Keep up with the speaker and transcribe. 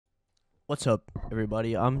What's up,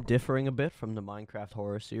 everybody? I'm differing a bit from the Minecraft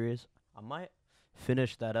horror series. I might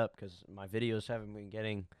finish that up because my videos haven't been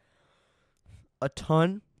getting a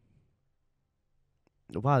ton.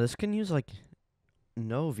 Wow, this can use like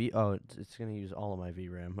no V. Oh, it's gonna use all of my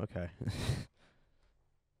VRAM. Okay.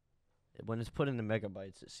 When it's put into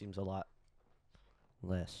megabytes, it seems a lot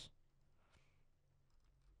less.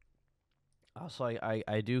 Also,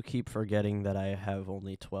 I do keep forgetting that I have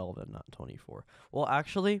only 12 and not 24. Well,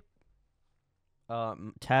 actually,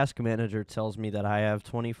 Task Manager tells me that I have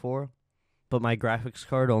 24, but my graphics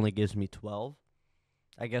card only gives me 12.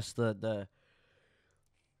 I guess the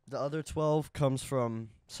other 12 comes from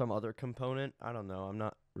some other component. I don't know. I'm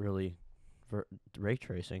not really ray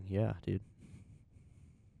tracing. Yeah, dude.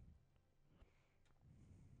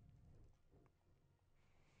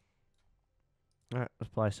 All right,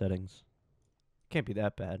 apply settings. Can't be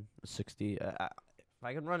that bad. 60. If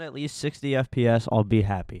I can run at least 60 FPS, I'll be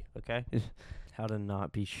happy. Okay. How to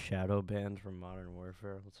not be shadow banned from Modern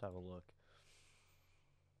Warfare. Let's have a look.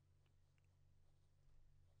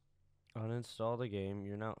 Uninstall the game.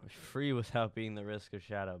 You're now free without being the risk of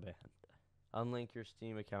shadow ban. Unlink your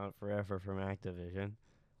Steam account forever from Activision.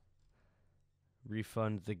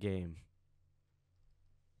 Refund the game.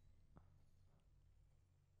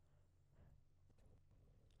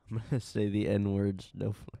 I'm gonna say the N words.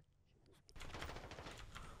 No.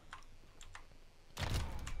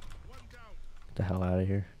 Get the hell out of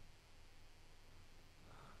here.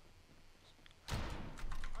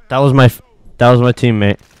 That was my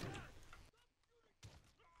teammate.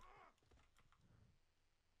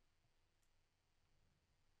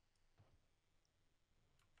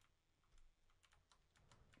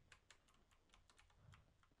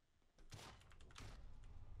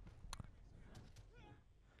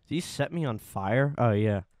 Did he set me on fire? Oh,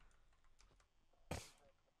 yeah.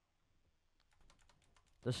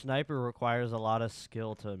 The sniper requires a lot of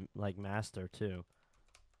skill to, like, master, too.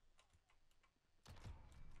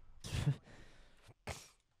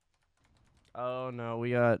 Oh, no,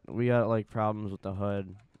 we got, like, problems with the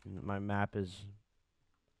HUD. My map is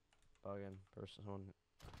bugging. Someone.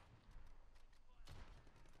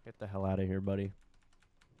 Get the hell out of here, buddy.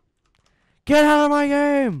 Get out of my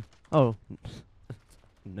game! Oh.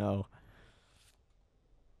 No.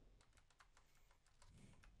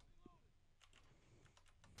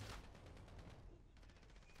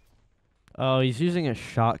 Oh, he's using a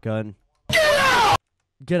shotgun.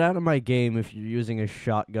 Get out of my game if you're using a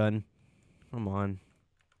shotgun. Come on.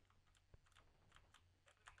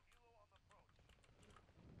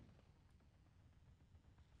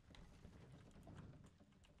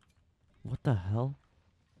 What the hell?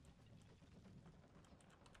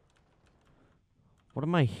 What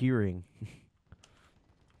am I hearing?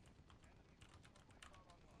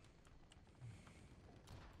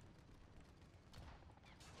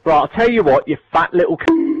 Right, I'll tell you what, you fat little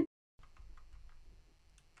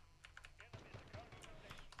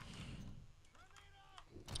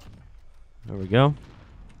There we go.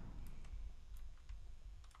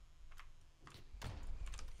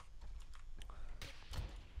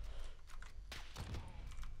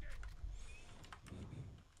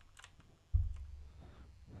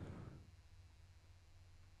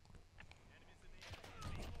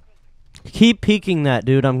 Keep peeking that,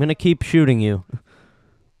 dude. I'm gonna keep shooting you.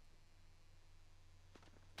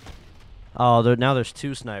 Oh, now there's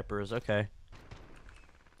two snipers. Okay.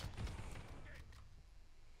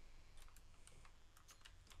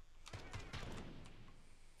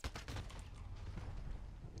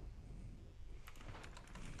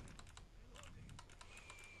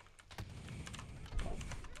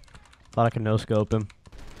 Thought I could no-scope him.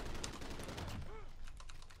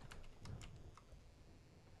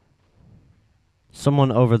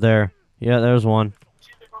 Someone over there. Yeah, there's one.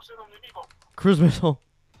 Cruise missile.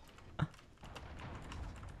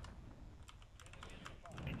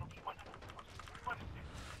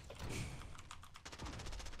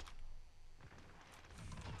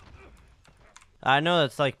 I know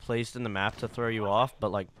that's like placed in the map to throw you off,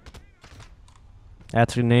 but like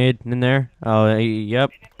that's a grenade in there. Oh,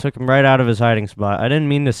 yep. Took him right out of his hiding spot. I didn't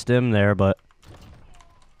mean to stim there, but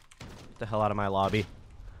get the hell out of my lobby.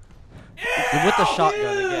 With the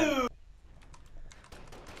shotgun again.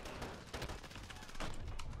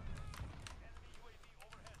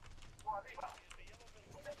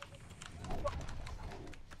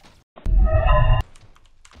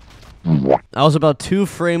 I was about 2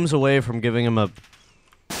 frames away from giving him a...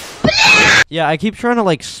 Yeah, I keep trying to,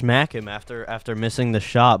 like, smack him after missing the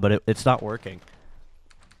shot, but it's not working.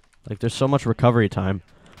 Like, there's so much recovery time.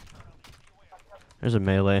 There's a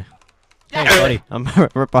melee. Hey, buddy, I'm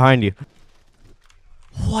right behind you.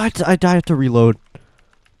 What? I have to reload.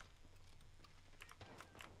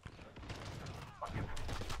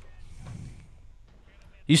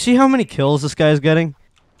 You see how many kills this guy's getting?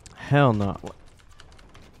 Hell no.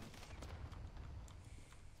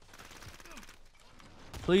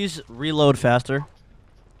 Please reload faster.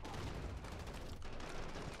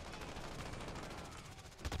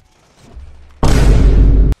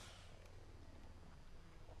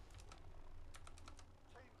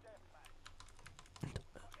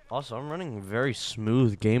 Also, I'm running very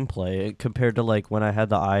smooth gameplay compared to like when I had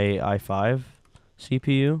the i5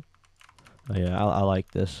 CPU. Oh yeah, I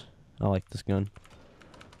like this. I like this gun.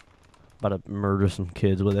 About to murder some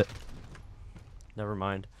kids with it. Never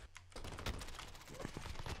mind.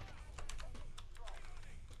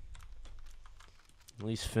 At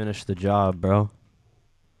least finish the job, bro.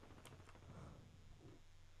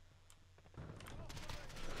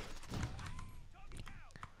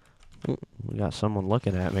 Ooh, we got someone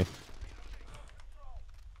looking at me.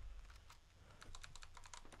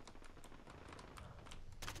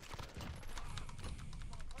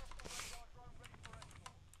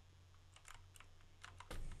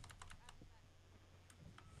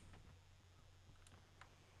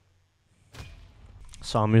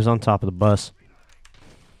 Saw him, he was on top of the bus.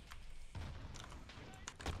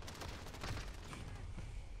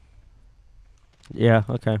 Yeah,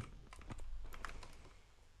 okay.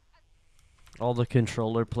 All the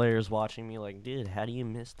controller players watching me like, dude, how do you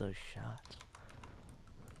miss those shots?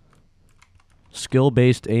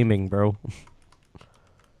 Skill-based aiming, bro.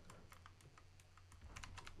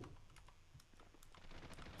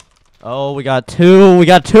 Oh, we got two. We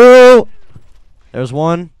got two. There's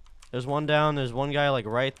one. There's one down. There's one guy like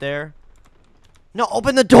right there. No,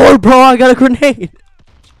 open the door, bro. I got a grenade.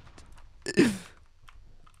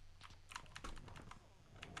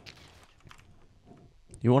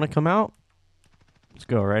 You want to come out? Let's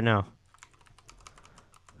go right now.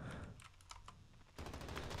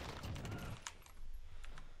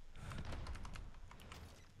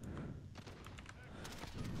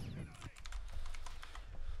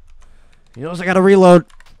 He knows I gotta reload.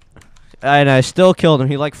 And I still killed him.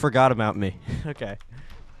 He like forgot about me. Okay.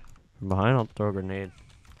 From behind, I'll throw a grenade.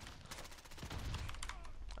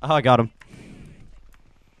 Oh, I got him.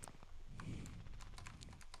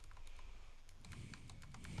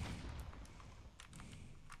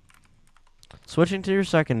 Switching to your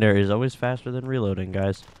secondary is always faster than reloading,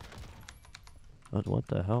 guys. What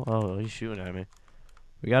the hell? Oh, he's shooting at me.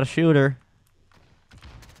 We got a shooter.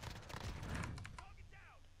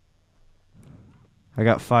 I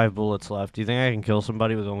got 5 bullets left. Do you think I can kill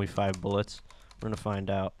somebody with only 5 bullets? We're gonna find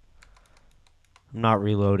out. I'm not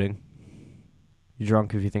reloading. You're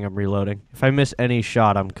drunk if you think I'm reloading. If I miss any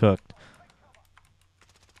shot, I'm cooked.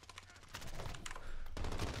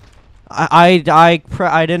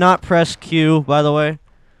 I did not press Q, by the way.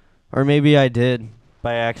 Or maybe I did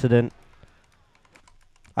by accident.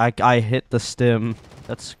 I hit the stim.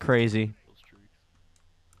 That's crazy.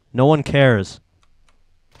 No one cares.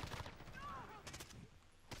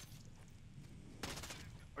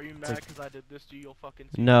 Are you mad because I did this to your fucking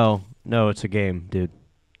team? No, it's a game, dude.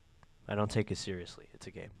 I don't take it seriously. It's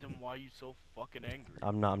a game. Then why are you so fucking angry?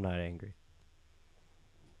 I'm not angry.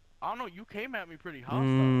 I don't know, you came at me pretty hostile.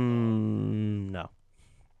 No.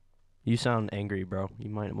 You sound angry, bro.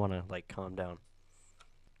 You might want to like calm down.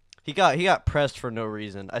 He got pressed for no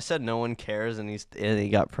reason. I said no one cares, and he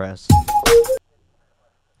got pressed.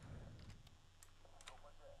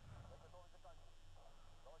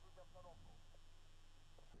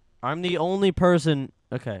 I'm the only person.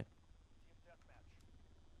 Okay.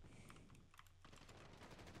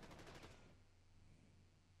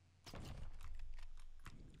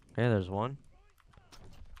 Okay, there's one.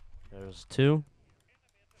 There's two.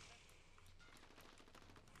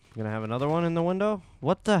 Gonna have another one in the window?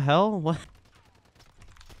 What the hell? What?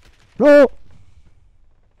 No!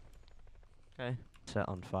 Okay. Set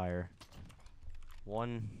on fire.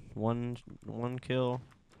 One kill.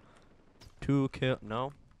 2 kill.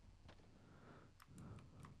 No.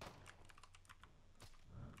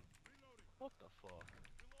 What the fuck?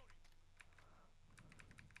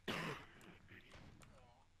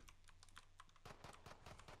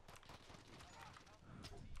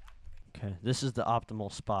 Okay, this is the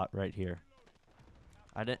optimal spot right here.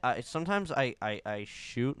 Sometimes I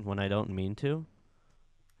shoot when I don't mean to.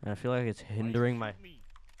 And I feel like it's hindering my...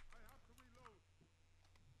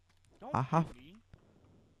 Don't I have... shoot me.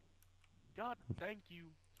 God, thank you.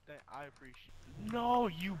 I appreciate it. No,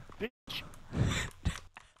 you bitch.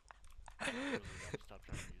 Stop trying to use that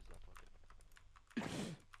fucking...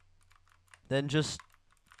 Then just...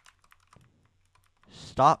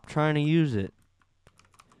 Stop trying to use it.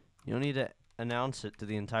 You don't need to announce it to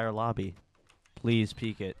the entire lobby. Please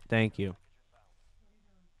peek it. Thank you.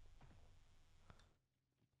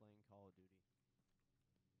 Playing Call of Duty.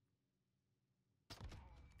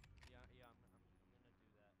 Yeah, I'm gonna do that in like a couple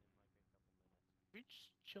minutes. We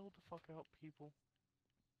just chill the fuck out, people.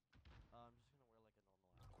 I'm just gonna wear like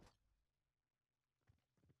a normal outfit.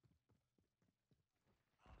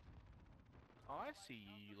 Oh, I see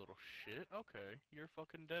you, you little shit. Okay, you're a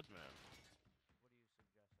fucking dead man.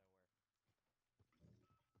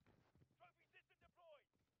 What do you suggest I wear?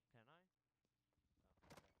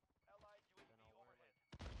 Can I? Oh, okay. Then I'll wear like.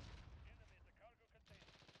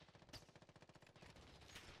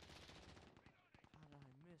 How did I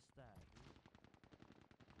miss that, dude?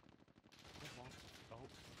 Oh,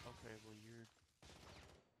 okay, well you're...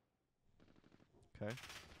 Okay.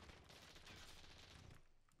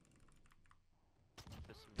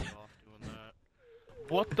 pissing me off doing that.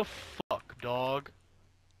 What the fuck, dog?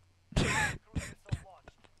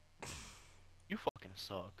 You fucking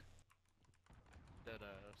suck. Dead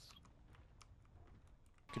ass.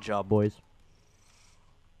 Good job, boys.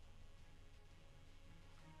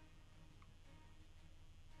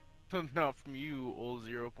 Not from you, old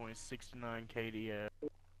 0.69 KDA.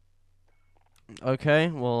 Okay,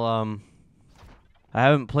 well, I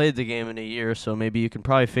haven't played the game in a year, so maybe you can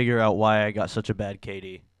probably figure out why I got such a bad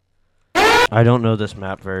KD. I don't know this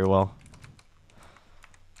map very well.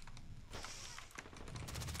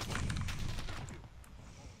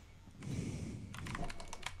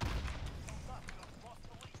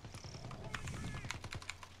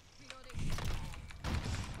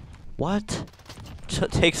 What?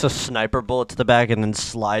 Takes a sniper bullet to the back and then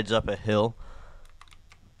slides up a hill.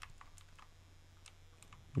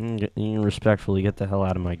 You can respectfully get the hell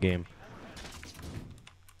out of my game.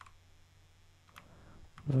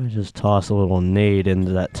 Let me just toss a little nade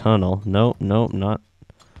into that tunnel. Nope, not.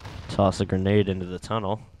 Toss a grenade into the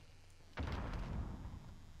tunnel.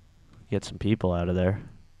 Get some people out of there.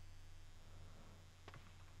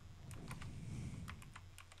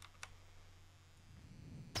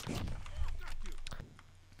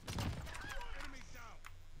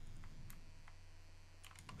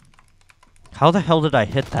 How the hell did I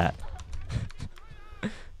hit that?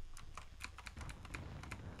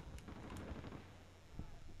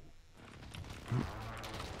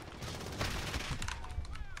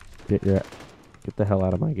 Get the hell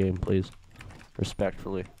out of my game, please.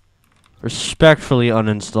 Respectfully. Respectfully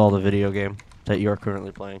uninstall the video game that you are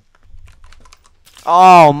currently playing.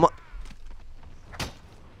 Oh my...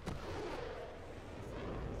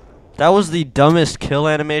 That was the dumbest kill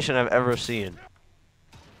animation I've ever seen.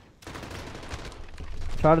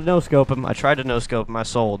 Try to no-scope him. I tried to no-scope him. I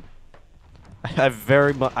sold.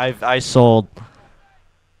 I sold.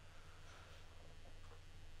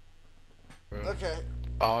 Okay.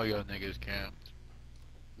 All y'all niggas camped.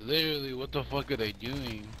 Literally, what the fuck are they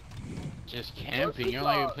doing? Just camping. You're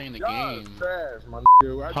not even playing the game. Trash, my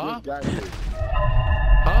nigga. I Huh? just got here.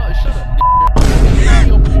 Huh? Shut up, nigga.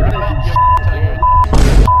 Yo, put your back, yo, tell you,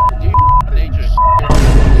 dude, nature,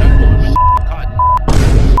 you're blowing my cotton.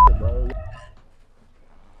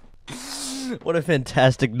 What a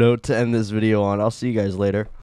fantastic note to end this video on. I'll see you guys later.